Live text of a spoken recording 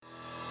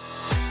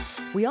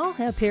We all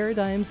have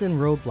paradigms and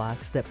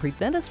roadblocks that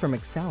prevent us from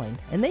excelling,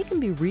 and they can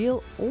be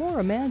real or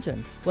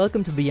imagined.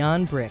 Welcome to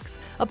Beyond Bricks,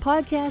 a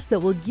podcast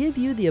that will give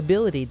you the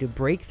ability to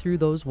break through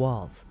those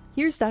walls.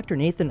 Here's Dr.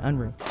 Nathan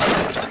Unruh.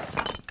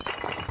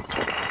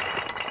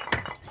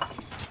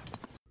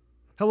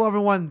 Hello,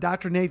 everyone.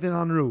 Dr. Nathan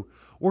Unruh.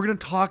 We're going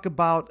to talk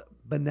about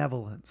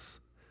benevolence.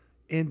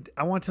 And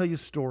I want to tell you a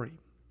story.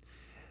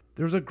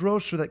 There's a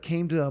grocer that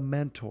came to a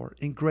mentor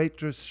in great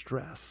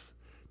distress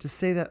to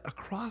say that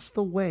across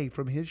the way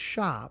from his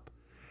shop,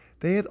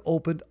 they had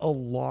opened a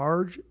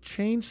large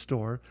chain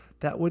store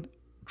that would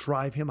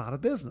drive him out of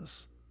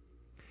business.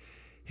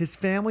 His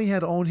family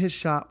had owned his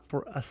shop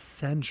for a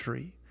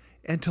century,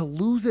 and to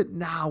lose it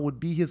now would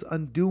be his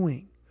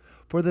undoing,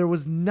 for there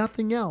was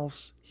nothing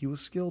else he was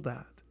skilled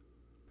at.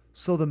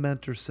 So the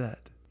mentor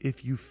said,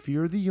 if you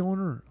fear the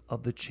owner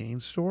of the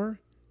chain store,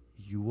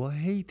 you will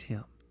hate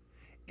him,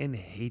 and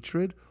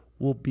hatred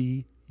will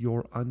be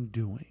your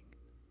undoing.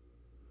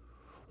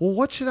 Well,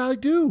 what should I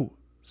do?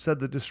 Said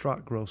the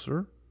distraught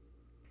grocer.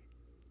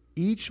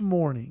 Each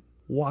morning,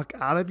 walk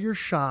out of your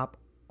shop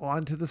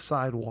onto the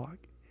sidewalk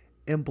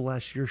and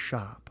bless your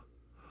shop,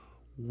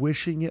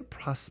 wishing it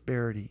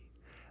prosperity.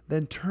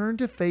 Then turn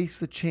to face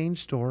the chain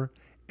store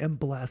and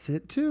bless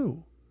it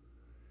too.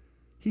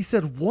 He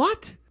said,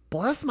 what?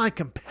 Bless my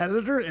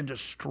competitor and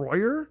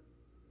destroyer?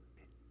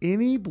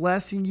 Any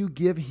blessing you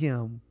give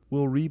him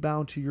will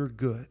rebound to your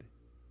good,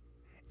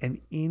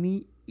 and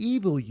any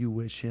evil you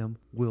wish him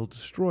will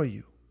destroy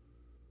you.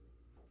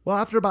 Well,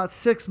 after about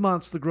 6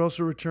 months, the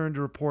grocer returned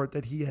to report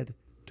that he had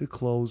to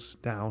close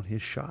down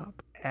his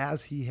shop,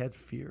 as he had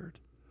feared.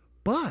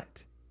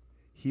 But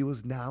he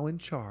was now in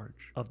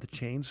charge of the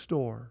chain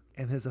store,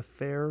 and his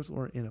affairs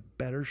were in a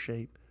better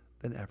shape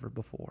than ever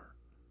before.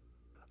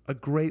 A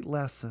great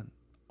lesson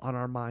on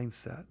our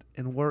mindset.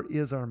 And where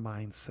is our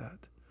mindset?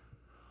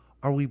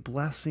 Are we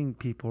blessing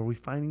people? Are we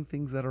finding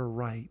things that are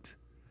right?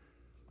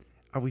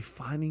 Are we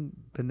finding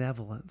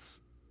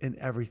benevolence in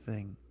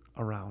everything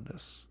around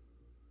us?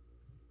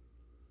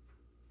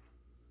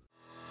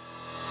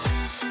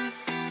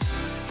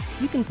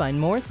 You can find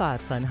more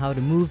thoughts on how to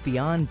move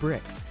beyond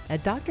bricks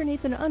at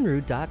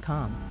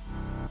drnathanunruh.com.